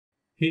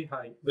Hey,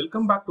 hi,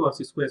 welcome back to our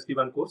Cisco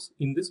SD-WAN course.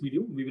 In this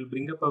video, we will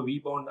bring up a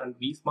vBond and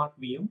vSmart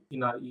VM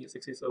in our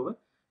ESXI server.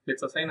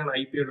 Let's assign an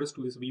IP address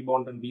to this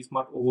vBond and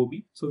vSmart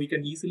OOB so we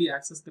can easily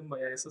access them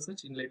via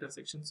SSH in later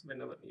sections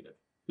whenever needed.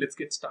 Let's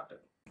get started.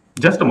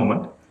 Just a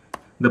moment.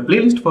 The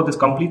playlist for this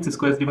complete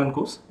Cisco SD-WAN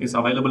course is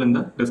available in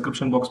the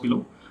description box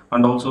below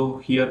and also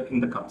here in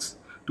the cards.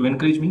 To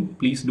encourage me,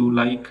 please do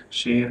like,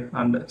 share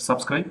and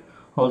subscribe.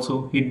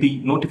 Also hit the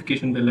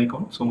notification bell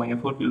icon so my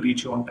effort will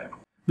reach you on time.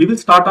 We will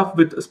start off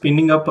with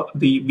spinning up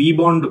the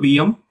vBond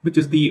VM, which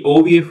is the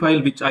OVA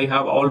file which I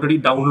have already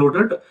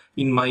downloaded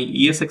in my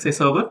ESXI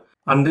server,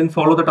 and then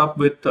follow that up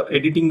with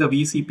editing the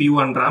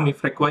vCPU and RAM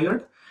if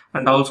required,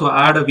 and also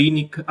add a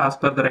vNIC as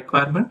per the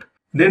requirement.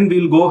 Then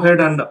we'll go ahead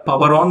and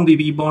power on the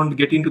vBond,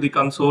 get into the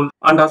console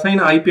and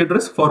assign an IP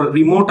address for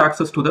remote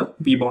access to the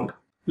vBond.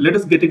 Let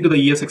us get into the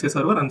ESXI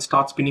server and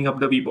start spinning up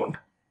the vBond.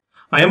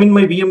 I am in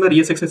my VMware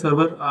ESXI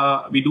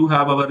server. We do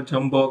have our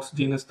jump box,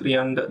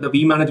 GNS3 and the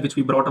vManage which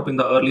we brought up in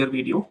the earlier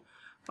video.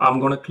 I'm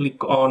going to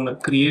click on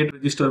create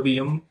register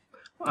VM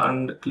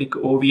and click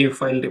OVA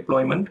file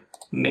deployment.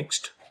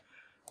 Next,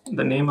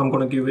 the name I'm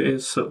going to give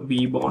is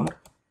vBond.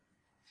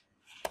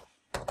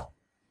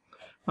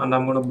 And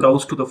I'm going to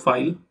browse to the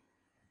file.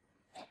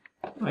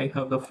 I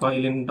have the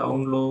file in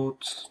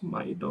downloads,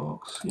 my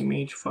docs,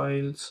 image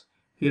files.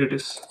 Here it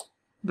is.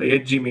 The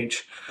edge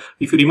image.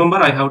 If you remember,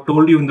 I have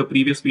told you in the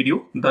previous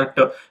video that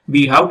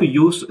we have to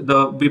use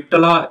the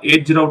Viptela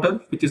edge router,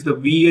 which is the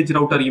vEdge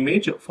router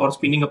image for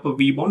spinning up a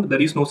vBond. There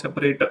is no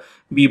separate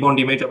vBond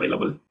image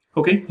available.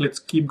 Okay, let's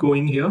keep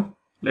going here.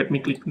 Let me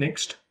click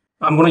next.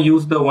 I'm going to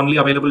use the only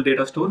available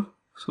data store.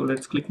 So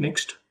let's click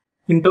next.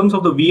 In terms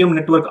of the VM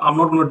network, I'm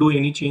not going to do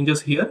any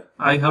changes here.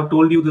 I have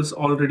told you this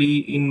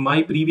already in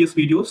my previous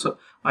videos.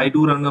 I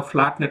do run a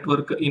flat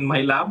network in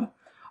my lab.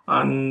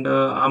 And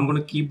I'm going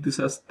to keep this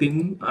as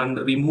thin and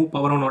remove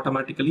power on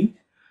automatically.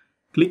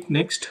 Click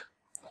next.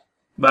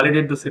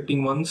 Validate the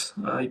setting once.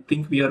 I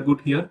think we are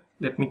good here.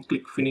 Let me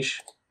click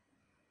finish.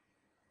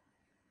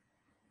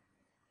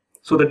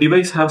 So the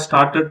device have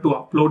started to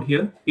upload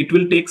here. It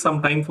will take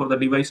some time for the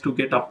device to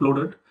get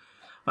uploaded.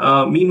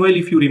 Meanwhile,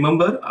 if you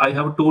remember, I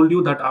have told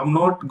you that I'm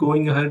not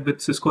going ahead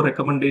with Cisco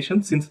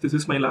recommendation since this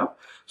is my lab.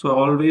 So I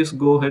always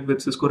go ahead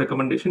with Cisco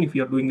recommendation if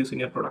you are doing this in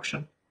your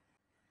production.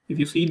 If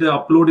you see the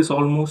upload is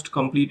almost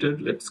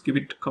completed, let's give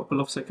it a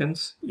couple of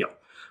seconds. Yeah,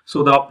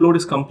 so the upload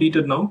is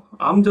completed now.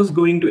 I'm just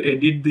going to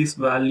edit these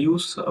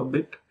values a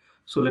bit.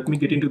 So let me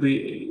get into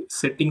the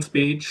settings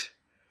page.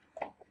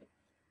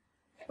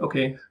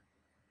 Okay,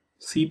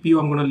 CPU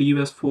I'm going to leave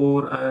as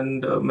 4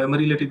 and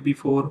memory let it be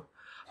 4.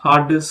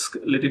 Hard disk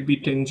let it be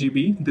 10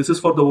 GB. This is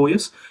for the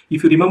OS.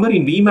 If you remember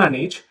in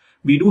vManage,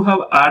 we do have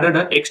added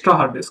an extra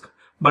hard disk.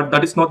 But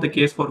that is not the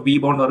case for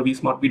vBond or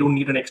vSmart. We don't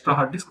need an extra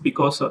hard disk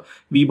because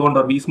vBond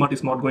or vSmart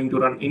is not going to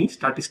run any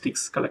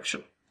statistics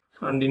collection.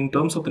 And in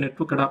terms of the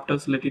network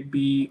adapters, let it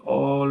be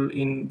all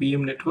in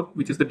VM network,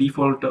 which is the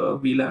default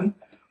VLAN.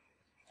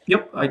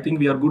 Yep, I think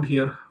we are good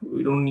here.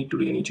 We don't need to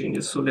do any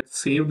changes. So let's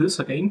save this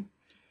again.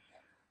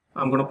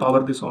 I'm going to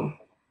power this on.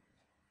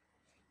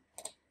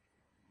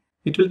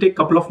 It will take a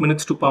couple of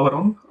minutes to power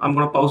on. I'm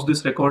going to pause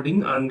this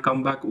recording and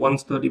come back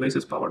once the device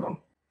is powered on.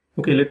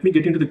 Okay, let me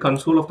get into the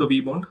console of the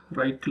vBond.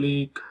 Right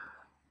click,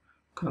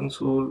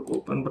 console,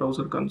 open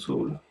browser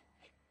console.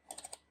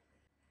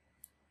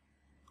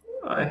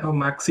 I have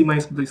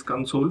maximized this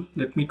console.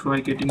 Let me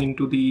try getting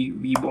into the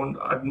vBond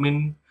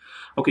admin.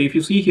 Okay, if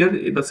you see here,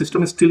 the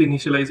system is still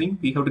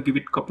initializing. We have to give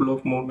it a couple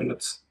of more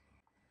minutes.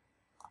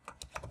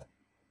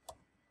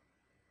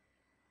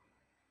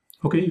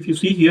 Okay, if you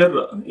see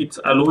here, it's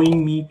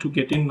allowing me to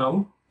get in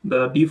now.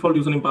 The default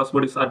username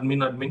password is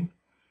admin.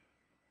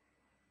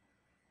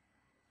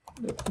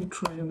 Let me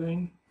try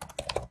again.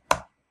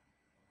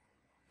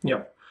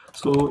 Yeah,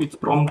 so it's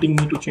prompting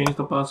me to change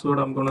the password.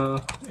 I'm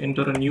gonna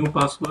enter a new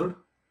password.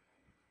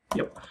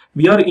 Yep,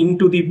 we are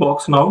into the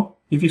box now.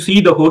 If you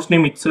see, the host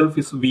name itself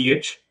is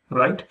vEdge,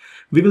 right?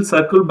 We will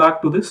circle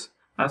back to this.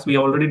 As we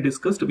already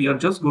discussed, we are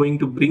just going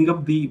to bring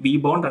up the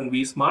vBond and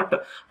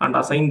vSmart and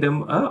assign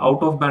them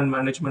out of band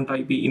management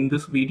IP in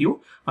this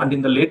video. And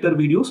in the later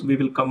videos, we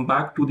will come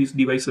back to these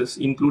devices,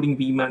 including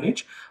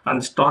vManage,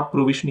 and start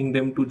provisioning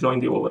them to join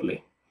the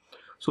overlay.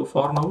 So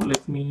for now,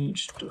 let me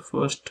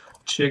first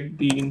check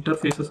the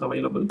interfaces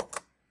available.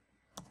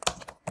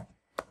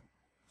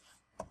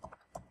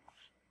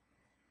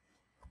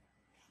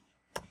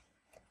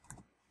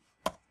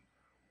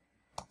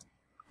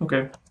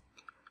 Okay.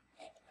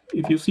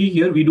 If you see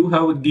here, we do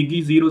have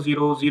Gigi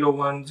 00,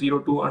 01,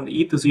 02 and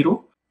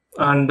ETH0.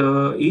 And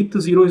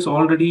ETH0 is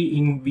already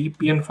in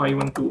VPN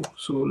 512.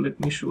 So let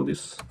me show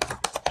this.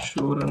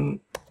 Show run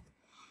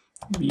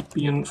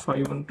VPN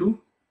 512.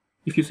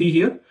 If you see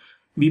here,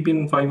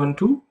 VPN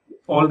 512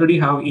 already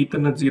have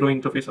Ethernet 0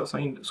 interface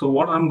assigned. So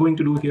what I'm going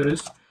to do here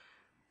is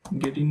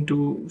get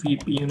into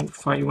VPN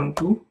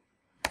 512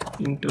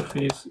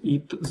 interface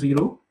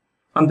ETH0,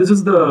 and this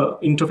is the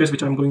interface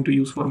which I'm going to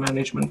use for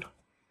management.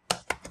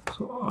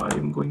 So I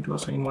am going to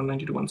assign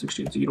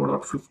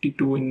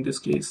 192.168.0.52 in this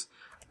case,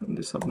 and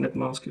the subnet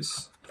mask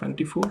is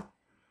 24.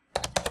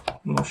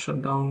 no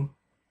shutdown.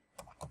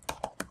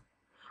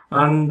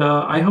 And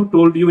I have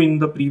told you in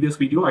the previous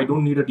video, I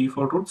don't need a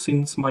default route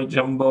since my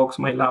jump box,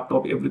 my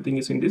laptop, everything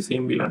is in the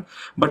same VLAN.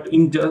 But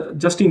in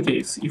just in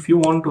case, if you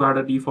want to add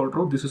a default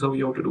route, this is how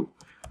you have to do.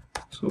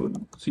 So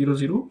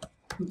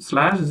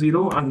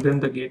 00/0 and then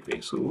the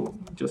gateway. So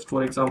just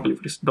for example, if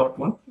it is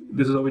 .1,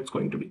 this is how it's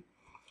going to be.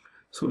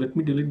 So let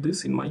me delete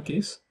this in my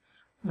case,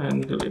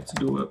 and let's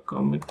do a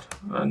commit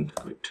and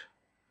quit.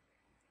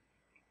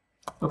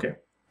 Okay,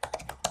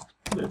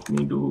 let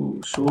me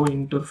do show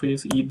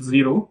interface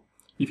ETH0.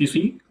 If you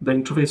see, the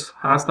interface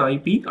has the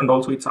IP and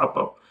also it's up.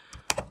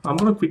 I'm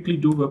going to quickly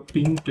do a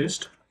ping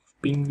test.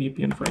 Ping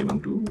VPN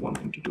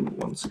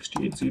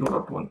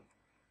 512.192.168.0.1.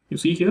 You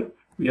see here,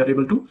 we are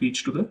able to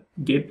reach to the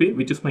gateway,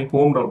 which is my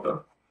home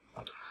router.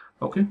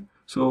 Okay,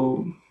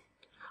 so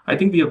I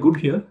think we are good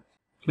here.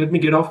 Let me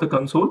get off the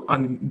console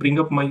and bring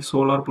up my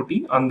Solar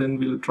Putty, and then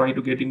we'll try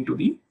to get into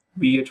the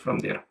VH from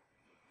there,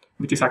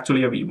 which is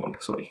actually a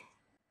vBond, sorry.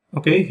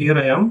 Okay, here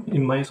I am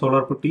in my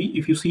Solar Putty.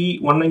 If you see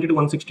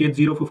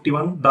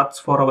 192.168.0.51, that's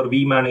for our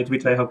vManage,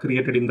 which I have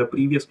created in the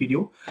previous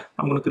video.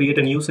 I'm going to create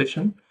a new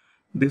session.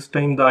 This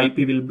time the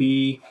IP will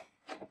be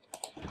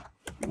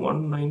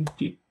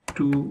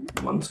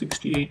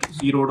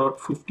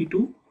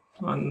 192.168.0.52,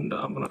 and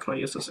I'm going to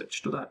try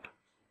SSH to that.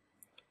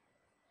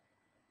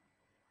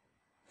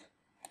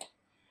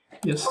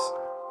 Yes,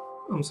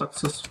 I'm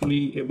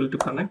successfully able to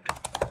connect.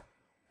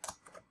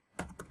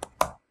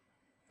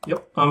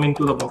 Yep, I'm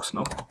into the box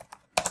now.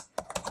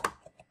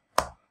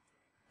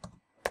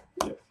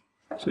 Yep.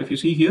 So if you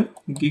see here,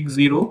 gig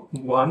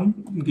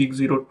 01, gig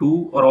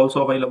 02 are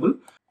also available.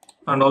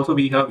 And also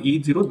we have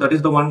ETH0, that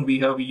is the one we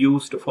have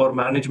used for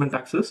management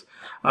access.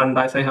 And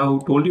as I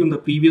have told you in the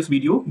previous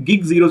video,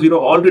 gig 00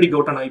 already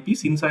got an IP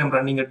since I am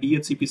running a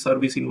DHCP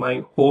service in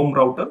my home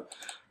router.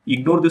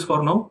 Ignore this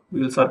for now.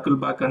 We will circle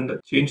back and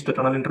change the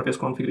tunnel interface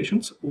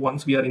configurations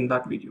once we are in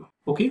that video.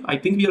 Okay, I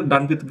think we are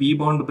done with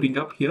vBond bring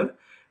up here.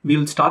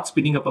 We'll start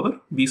spinning up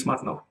our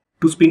vSmart now.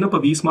 To spin up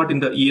a vSmart in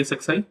the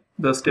ESXI,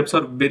 the steps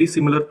are very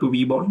similar to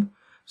vBond.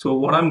 So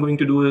what I'm going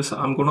to do is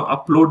I'm going to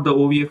upload the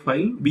OVA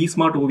file,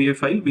 vSmart OVA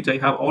file, which I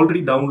have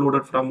already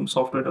downloaded from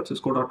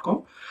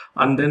software.cisco.com.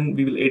 And then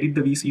we will edit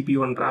the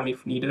vCPU and RAM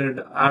if needed,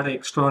 add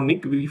extra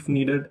NIC if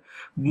needed,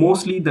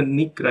 mostly the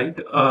NIC, right?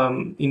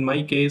 In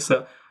my case,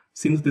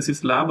 since this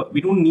is lab,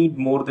 we don't need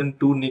more than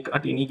 2 NIC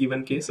at any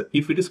given case.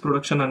 If it is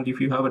production and if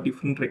you have a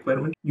different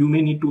requirement, you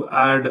may need to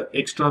add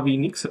extra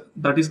vNICs.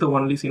 That is the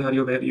only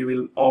scenario where you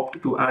will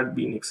opt to add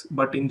vNICs.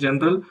 But in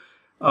general,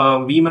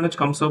 vManage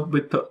comes up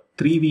with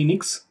 3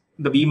 vNICs.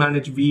 The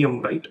vManage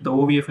VM, right? The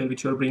OVA file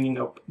which you are bringing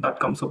up, that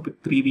comes up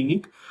with 3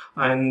 vNIC.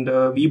 And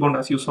vBond,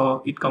 as you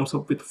saw, it comes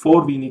up with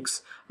 4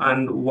 vNICs.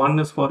 And one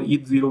is for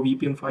ETH0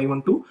 VPN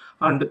 512,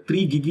 and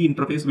 3 Gigi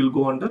interface will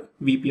go under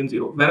VPN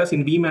 0. Whereas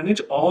in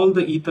vManage, all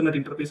the Ethernet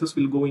interfaces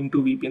will go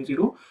into VPN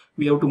 0.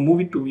 We have to move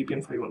it to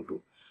VPN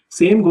 512.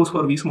 Same goes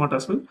for vSmart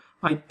as well.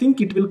 I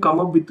think it will come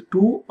up with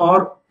 2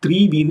 or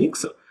 3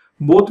 vNICs.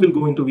 Both will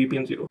go into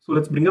VPN 0. So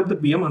let's bring up the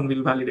VM and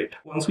we'll validate.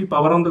 Once we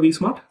power on the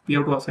vSmart, we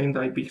have to assign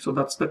the IP. So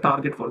that's the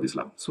target for this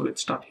lab. So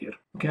let's start here.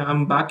 Okay,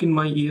 I'm back in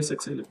my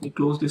ESXi. Let me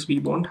close this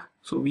vBond.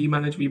 So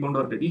vManage vBond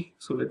are ready.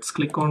 So let's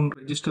click on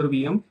register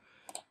VM,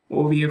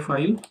 OVA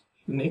file.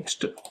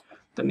 Next,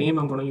 the name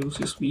I'm going to use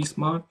is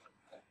vSmart.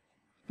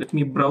 Let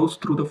me browse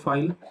through the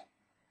file.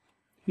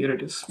 Here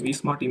it is,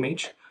 vSmart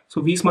image.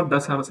 So vSmart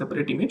does have a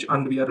separate image,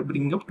 and we are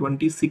bringing up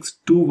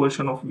 26.2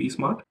 version of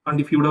vSmart. And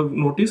if you would have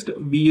noticed,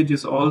 VH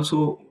is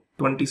also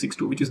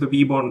 26.2, which is the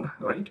vBond,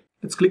 right?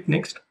 Let's click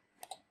next.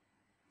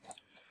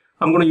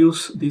 I'm going to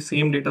use the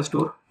same data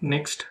store.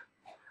 Next,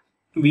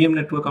 VM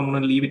network, I'm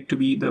going to leave it to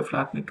be the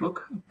flat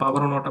network.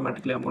 Power on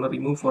automatically, I'm going to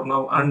remove for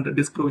now. And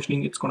disk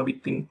provisioning, it's going to be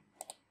thin.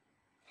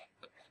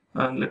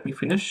 And let me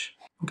finish.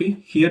 Okay,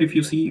 here if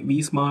you see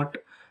vSmart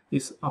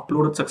is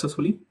uploaded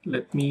successfully.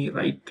 Let me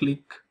right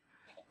click,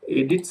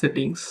 edit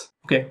settings.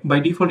 Okay, by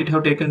default it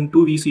have taken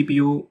 2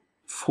 vCPU,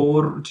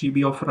 4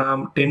 GB of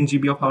RAM, 10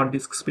 GB of hard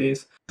disk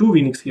space, 2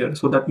 vNICs here.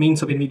 So that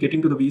means when we get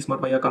into the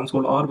vSmart via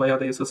console or via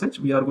the SSH,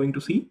 we are going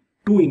to see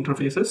 2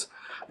 interfaces,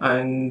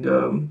 and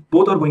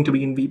both are going to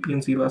be in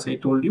VPN 0 as I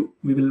told you.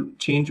 We will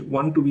change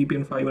one to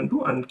VPN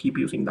 512 and keep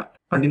using that.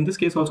 And in this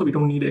case also we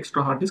don't need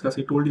extra hard disk, as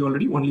I told you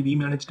already. Only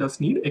vManage does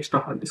need extra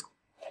hard disk.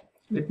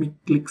 Let me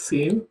click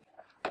save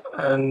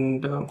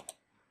and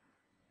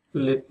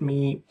let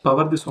me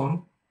power this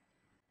on.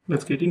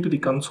 Let's get into the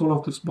console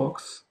of this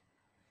box.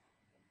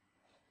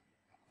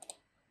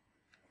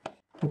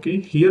 Okay,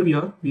 here we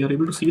are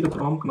able to see the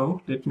prompt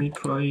now. Let me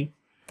try.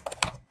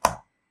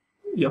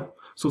 Yeah,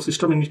 so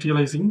system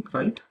initializing,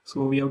 right?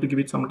 So we have to give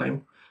it some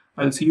time.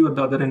 I'll see you at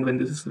the other end when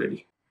this is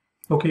ready.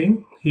 Okay,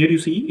 here you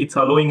see it's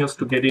allowing us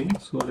to get in.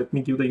 So let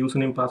me give the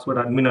username password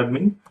admin.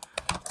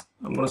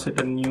 I'm going to set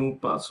a new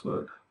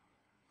password.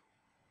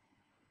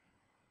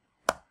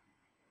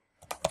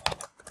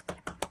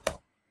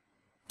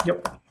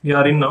 Yep, we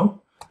are in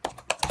now.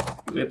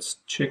 Let's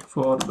check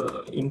for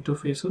the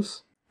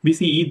interfaces. We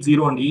see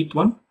ETH0 and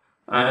ETH1,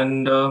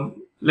 and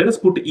Let us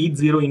put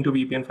ETH0 into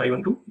VPN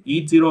 512.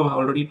 ETH0 I've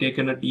already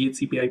taken a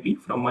DHCP IP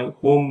from my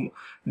home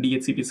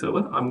DHCP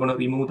server. I'm going to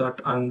remove that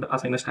and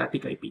assign a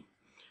static IP.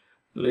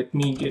 Let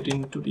me get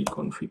into the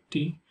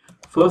config.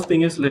 First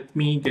thing is, let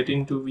me get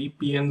into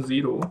VPN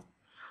 0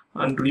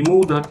 and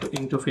remove that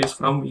interface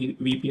from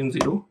VPN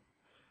 0.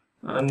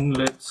 And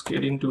let's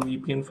get into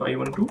VPN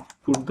 512,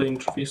 put the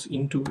interface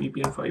into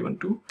VPN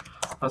 512,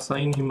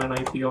 assign him an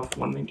IP of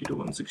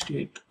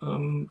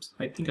 192.168.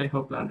 I think I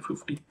have planned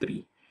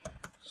 53.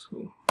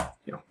 So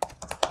yeah,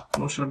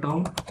 no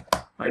shutdown.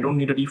 I don't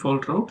need a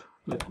default route.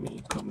 Let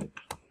me commit.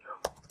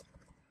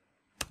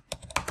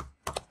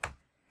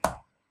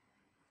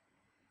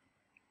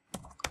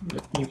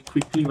 Let me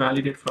quickly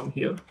validate from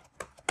here.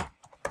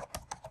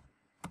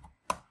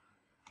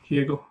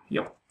 Here you go.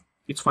 Yeah,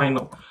 it's fine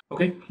now.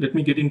 Okay, let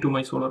me get into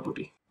my Solar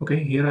Putty.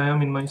 Okay, here I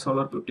am in my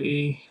Solar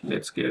Putty.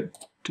 Let's get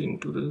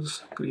into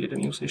this. Create a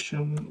new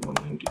session.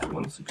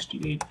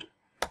 192.168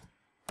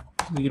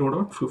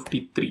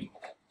 0.53.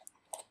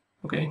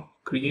 Okay,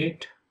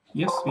 create.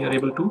 Yes, we are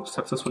able to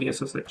successfully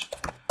SSH.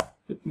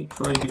 Let me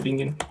try getting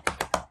in.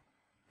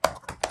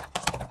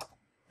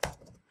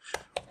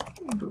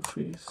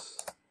 Interface.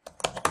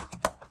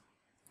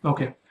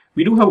 Okay,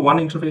 we do have one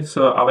interface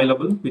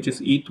available, which is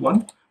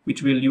ETH1,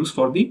 which we'll use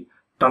for the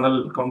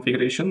tunnel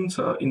configurations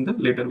in the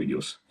later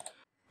videos.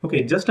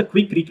 Okay, just a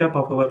quick recap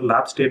of our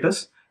lab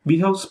status. We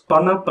have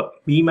spun up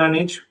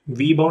vManage,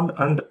 vBond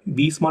and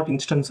vSmart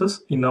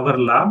instances in our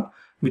lab,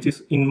 which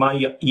is in my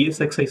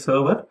ESXI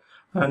server,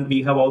 and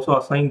we have also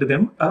assigned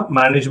them a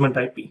management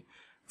IP.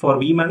 For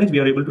vManage, we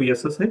are able to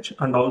SSH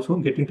and also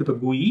get into the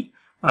GUI,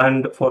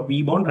 and for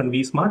vBond and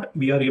vSmart,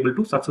 we are able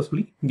to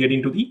successfully get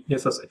into the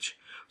SSH.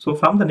 So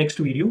from the next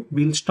video,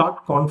 we'll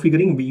start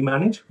configuring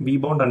vManage,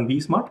 vBond and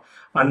vSmart,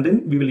 and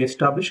then we will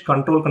establish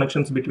control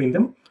connections between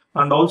them.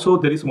 And also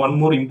there is one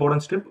more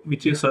important step,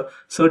 which is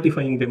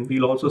certifying them.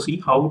 We'll also see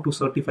how to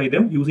certify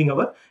them using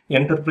our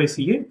Enterprise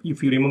CA.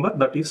 If you remember,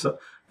 that is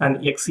an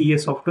XCA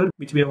software,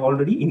 which we have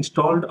already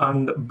installed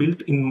and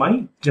built in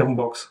my gem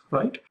box,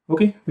 right?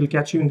 Okay, we'll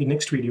catch you in the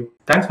next video.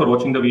 Thanks for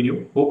watching the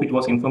video. Hope it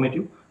was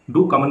informative.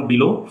 Do comment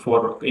below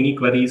for any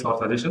queries or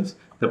suggestions.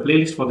 The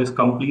playlist for this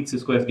complete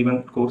Cisco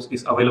SD-WAN course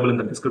is available in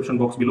the description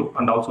box below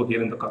and also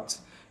here in the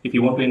cards. If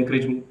you want to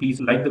encourage me,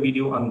 please like the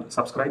video and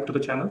subscribe to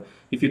the channel.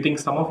 If you think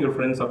some of your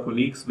friends or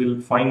colleagues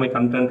will find my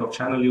content or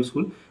channel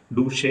useful,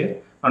 do share,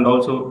 and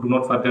also do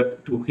not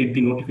forget to hit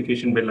the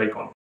notification bell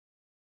icon.